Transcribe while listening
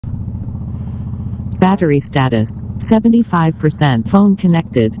Battery status, 75%. Phone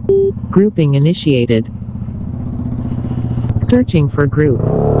connected. Grouping initiated. Searching for group.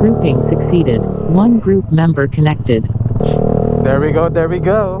 Grouping succeeded. One group member connected. There we go, there we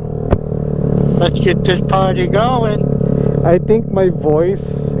go. Let's get this party going. I think my voice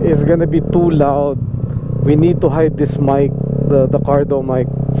is gonna be too loud. We need to hide this mic, the Cardo mic.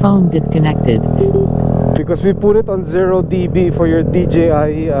 Phone disconnected. Because we put it on 0 dB for your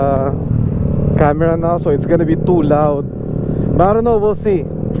DJI camera now, so it's gonna be too loud. But I don't know, we'll see.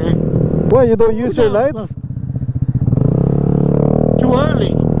 Okay. Well, you don't use your lights? Too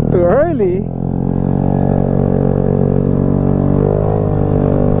early. Too early?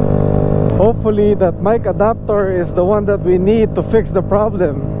 Hopefully that mic adapter is the one that we need to fix the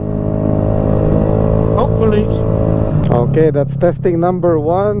problem. Hopefully. Okay, that's testing number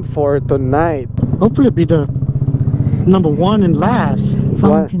 1 for tonight. Hopefully it'll be the number 1 and last.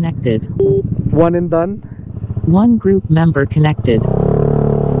 Phone connected. One and done. One group member connected.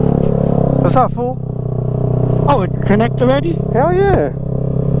 What's up, fool? Oh, it connected already? Hell yeah.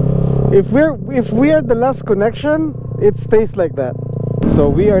 If we are the last connection, it stays like that. So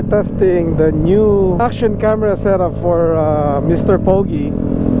we are testing the new action camera setup for Mr. Pogi,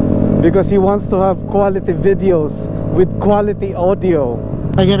 because he wants to have quality videos with quality audio.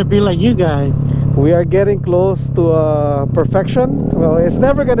 I gotta be like you guys. We are getting close to perfection. Well, it's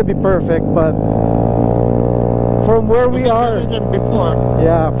never gonna be perfect, but from where we are, before.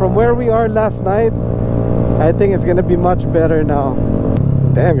 yeah, from where we are last night, I think it's gonna be much better now.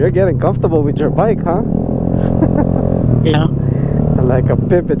 Damn, you're getting comfortable with your bike, huh? Yeah. Like a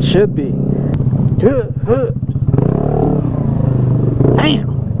pimp it should be. Damn.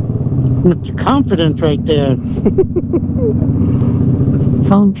 With your confidence right there.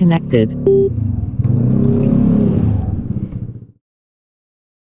 Phone connected.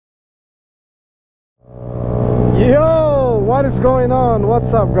 Yo, what is going on?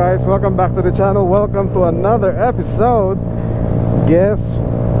 What's up, guys? Welcome back to the channel. Welcome to another episode. Guess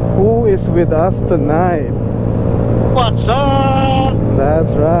who is with us tonight? What's up?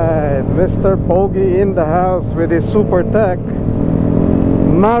 That's right, Mr. Pogi in the house with his super tech.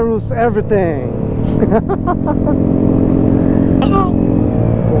 Maru's everything. Hello.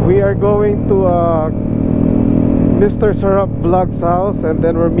 We are going to Mr. Syrup Vlog's house, and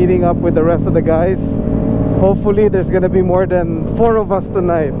then we're meeting up with the rest of the guys. Hopefully there's gonna be more than 4 of us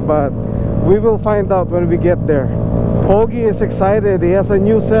tonight, but we will find out when we get there. Pogi is excited. He has a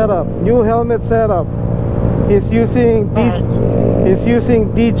new setup, new helmet setup. He's using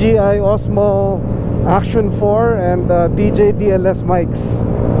DJI Osmo Action 4 and DJ DLS mics.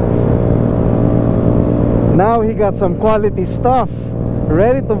 Now he got some quality stuff.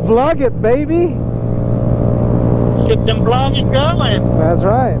 Ready to vlog it, baby. Get them vlogging going. That's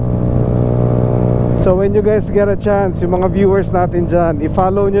right. So when you guys get a chance, yung mga viewers natin dyan,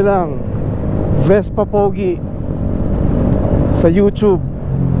 i-follow nyo lang Vespa Pogi sa YouTube.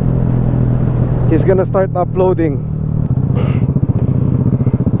 He's gonna start uploading.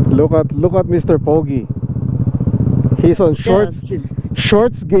 Look at Mr. Pogi. He's on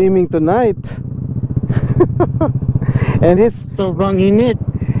shorts gaming tonight. And his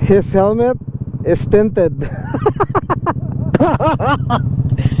helmet is tinted.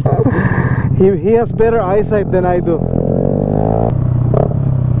 He has better eyesight than I do.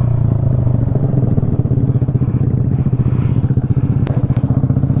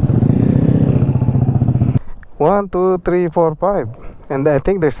 One, two, three, four, 5. And I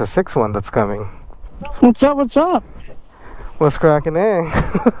think there's a 6th one that's coming. What's up? What's up? What's cracking, eh?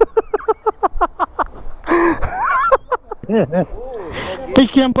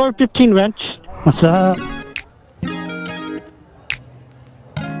 Picky on board 15 wrench. What's up?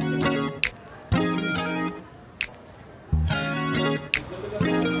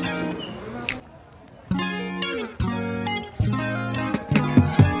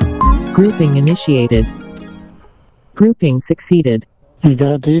 Grouping initiated. Grouping succeeded. You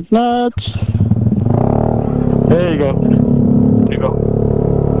got these nuts. There you go. There you go.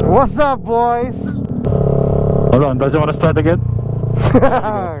 What's up, boys? Hold on, does it want to start again?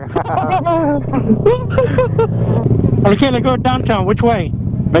 Okay, let's go downtown. Which way?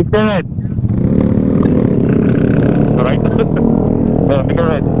 Make the right. Alright? Yeah, make a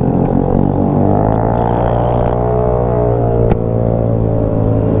right.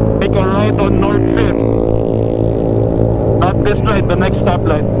 Make a right on North 5th. Not this right, the next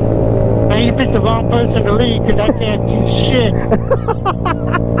stoplight. I need to pick the wrong person to lead because I can't see shit.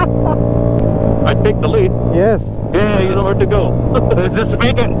 I picked the lead. Yes. Yeah, you know where to go. Just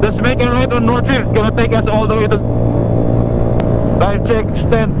make it right on North 5th. It's gonna take us all the way to time check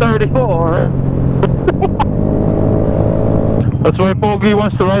 10:34. That's why Pogi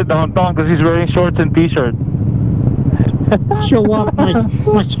wants to ride downtown, because he's wearing shorts and t-shirt. Show off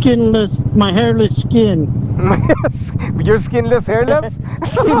my skinless, my hairless skin. You're skinless, hairless?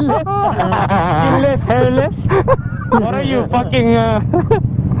 Skinless, hairless? What are you, fucking...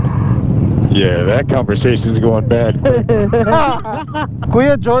 Yeah, that conversation's going bad.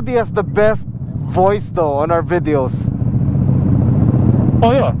 Kuya Joedie has the best voice though on our videos.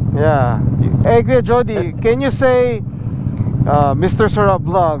 Oh yeah. Yeah. Hey Kuya Joedie, can you say Mr. Sarab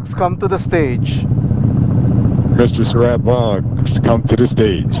Vlogs, come to the stage? Mr. Sarab Vlogs, come to the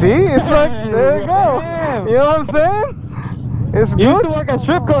stage. See? It's like, there you go. You know what I'm saying? It's You used good. to work at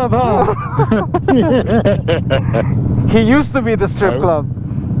strip club, huh? He used to be the strip club.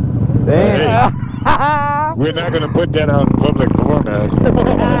 Hey, we're not gonna put that on public format.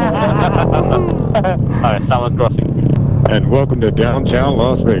 Alright, someone's crossing. And welcome to downtown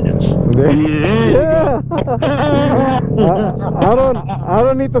Las Vegas. Yeah. I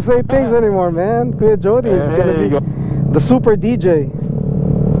don't need to say things anymore, man. Kuya Joedie is gonna be the super DJ.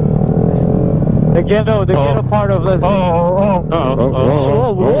 The ghetto part of this. Whoa.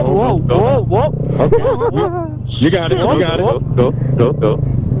 Okay. You got it. You got it. Go.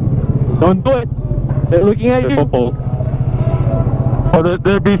 Don't do it. They're looking at you. Oh,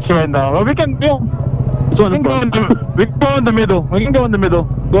 they're beach right now. Well, we can go. We can go in the middle. We can go in the middle.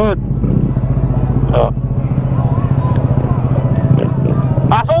 Go ahead.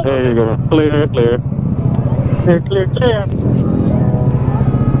 There you go. Clear. Clear.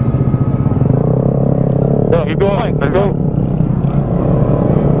 Yeah, keep going. Let's go.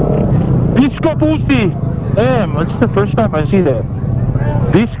 Disco pussy. Damn, that's the first time I see that.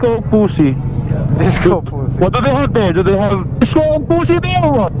 Disco pussy. Disco pussy. What do they have there? Do they have disco pussy there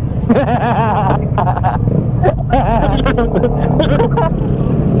or what?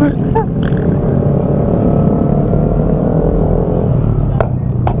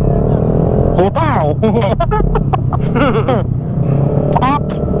 Oh, pow!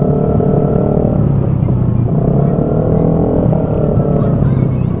 Pop!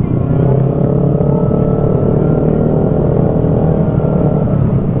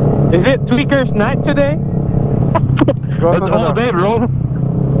 Is it Tweaker's night today? Go That's all day, bro.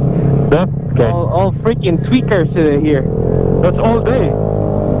 That's okay. All freaking tweakers today here. That's all day.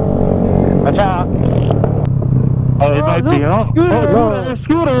 Oh, it might be, huh?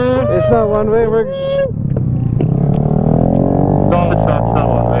 Scooter! It's not one way. No, it's not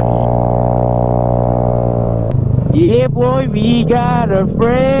one way. Yeah, boy, we got a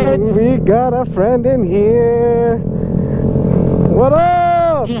friend. We got a friend in here. What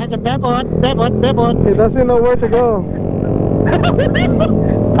up? He has a bebot. He doesn't know where to go. He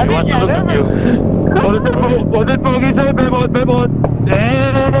wants to look at you. What did Pogi say? Bebot.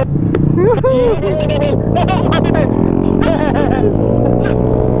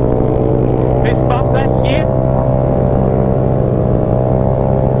 Fist bump that shit.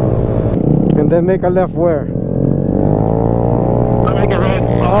 And then make a left where? I'll make it right.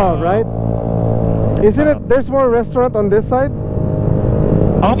 Oh, right? Isn't it? There's more restaurant on this side?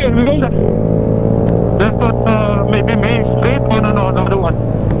 Okay, we go left. Left at maybe Main Street. Oh, no, another one.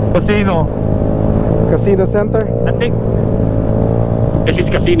 Casino. Casino Center? I think this is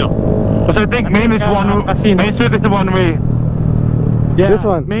casino. Because I think Main is one. Main Street is one way. Yeah, This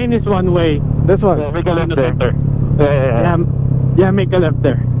one? Main is one way. This one? Make a left there. Yeah, make a left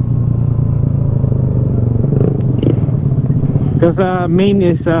there. Because Main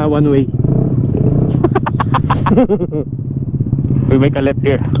is one way. We make a left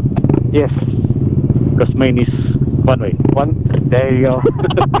here. Yes. Because Main is one way. There you go.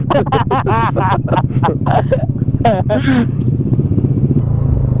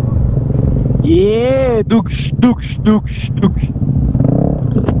 Yeah, duksh.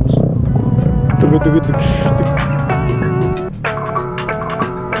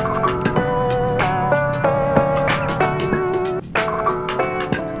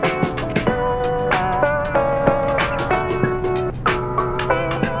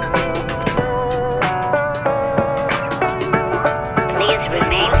 Please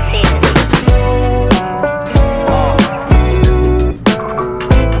remain seated.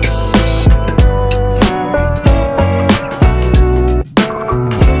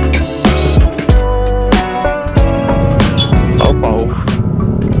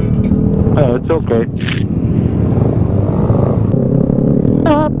 It's okay.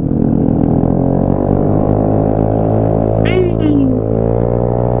 Stop.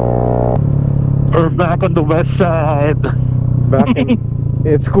 We're back on the west side. Back in.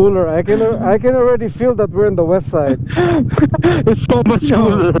 It's cooler. I can already feel that we're in the west side. It's so much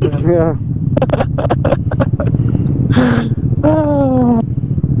cooler. Yeah.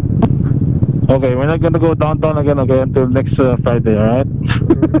 Okay, we're not gonna go downtown again, okay, until next Friday, alright?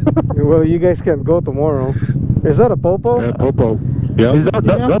 Well, you guys can go tomorrow. Is that a popo? Yeah, Popo. Yep. Is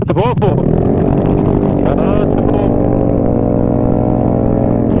that's the Bobo. That's the Bobo.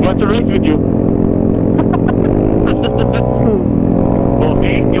 He wants to race with you. Well,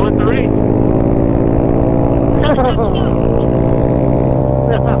 see, he wants to race.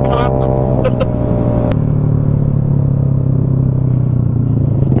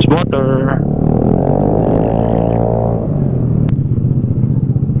 It's water.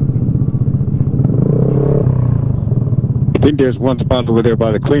 I think there's one spot over there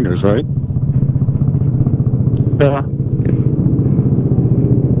by the cleaners, right? Yeah.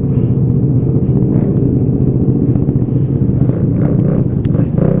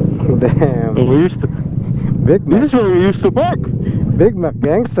 Damn. We used to. Big Mac. This is where we used to park. Big Mac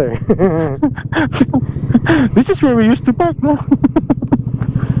gangster. This is where we used to park, no?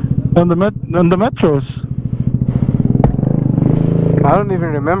 on the metros. I don't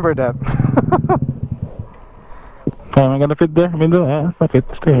even remember that. Am I gonna fit there? I mean, fuck it,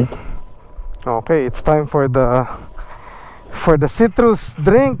 stay here. Okay, it's time for the citrus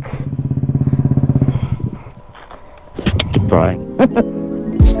drink. It's fine.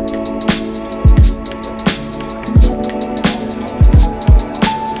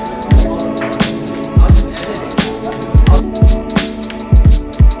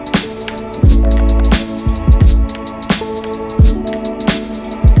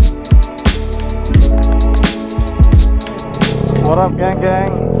 What up,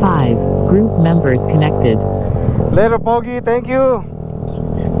 gang? 5 group members connected. Later, Pogi. Thank you.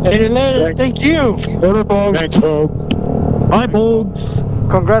 Later. Thank you. Later, folks. Thanks, folks. Bye, folks.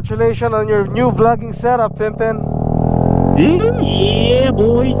 Congratulations on your new vlogging setup, Pimpin. Yeah,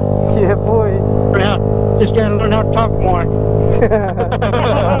 boy. Yeah, boy. Yeah, just gotta learn how to talk more.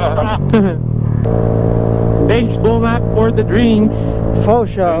 Thanks, Bomac, for the drinks. Faux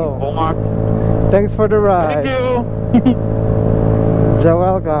Thanks, show. Bomac. Thanks for the ride. Thank you. You're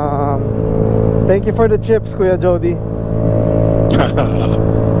welcome. Thank you for the chips, Kuya Joedie.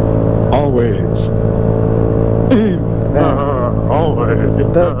 Always.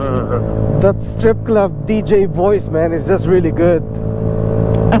 Always. That strip club DJ voice, man, is just really good.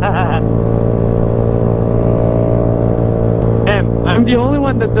 And I'm the only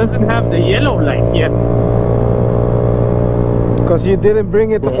one that doesn't have the yellow light yet. Cause you didn't bring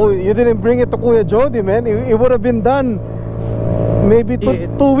it to Kuya Joedie, man. It would have been done maybe 2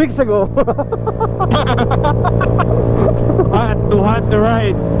 weeks ago. Too hot to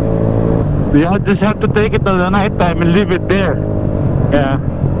ride. We just have to take it till the night time and leave it there. Yeah.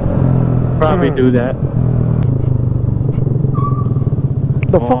 Probably do that.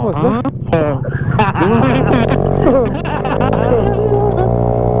 The fuck was that?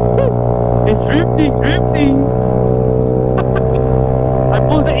 It's drifting. I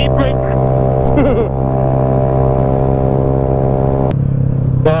pulled the e-brake.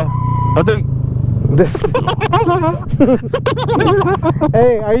 I think. This.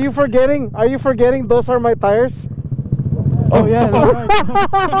 Hey, are you forgetting? Those are my tires. Oh yeah, that's right.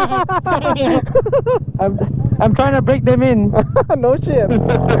 I'm trying to break them in. No shit.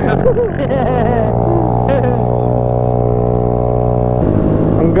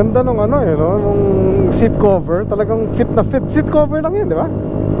 Ang ganda nung nung seat cover. Talagang fit na fit. Seat cover lang yun, di ba?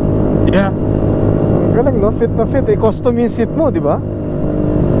 Yeah. Ang galing, no? Fit na fit. Custom yung seat mo, di ba?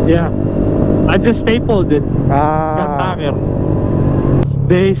 Yeah. I just stapled it.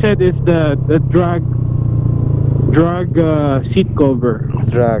 They said it's the drag seat cover.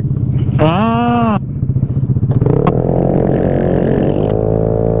 Drag. Ah.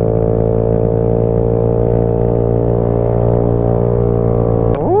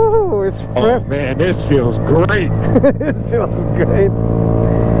 Oh, it's fresh. Oh man, this feels great. It feels great.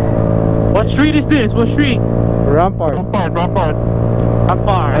 What street is this? What street? Rampart. Rampart.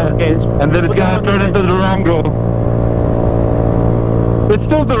 Okay. And then it's gonna turn into Durango. It's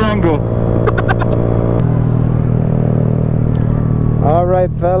still Durango.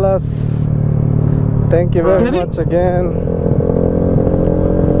 Alright, fellas. Thank you very much again.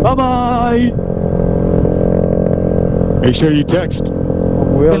 Bye-bye. Make sure you text.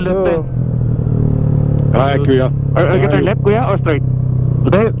 Will do. Alright, Kuya. Are you turn left, Kuya, or straight?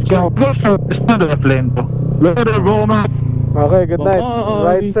 Go straight. It's not the left lane, though. Later, Bomac. Okay, good night.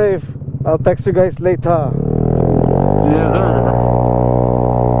 Bye. Ride safe. I'll text you guys later. Yeah,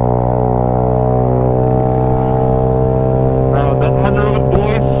 wow, that 100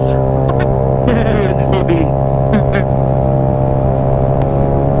 boys. It's Joedie.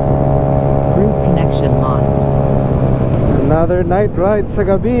 Another night ride sa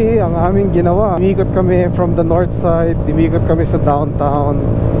gabi ang aming ginawa. Umikot kami from the north side, umikot kami sa downtown,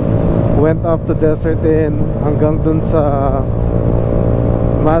 went up to Desert Inn hanggang dun sa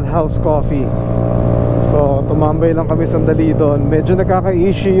Madhouse Coffee. So tumambay lang kami sandali doon. Medyo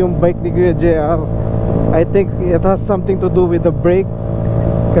nakaka-issue yung bike ni Kuya JR. I think it has something to do with the brake,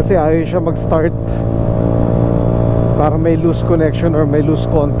 kasi ayaw siya mag-start. Para may loose connection or may loose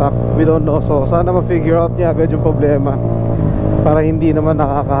contact, we don't know. So sana ma-figure out niya agad yung problema, para hindi naman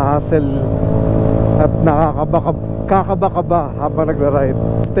nakaka-hassle at kakaba habang nagra-ride.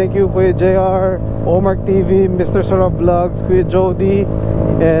 Thank you Kuya JR, Bomac TV, Mr. Sarab Vlogs, Kuya Joedie,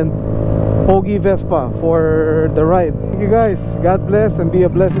 and Pogi Vespa for the ride. Thank you guys. God bless and be a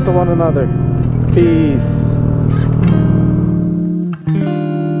blessing to one another. Peace.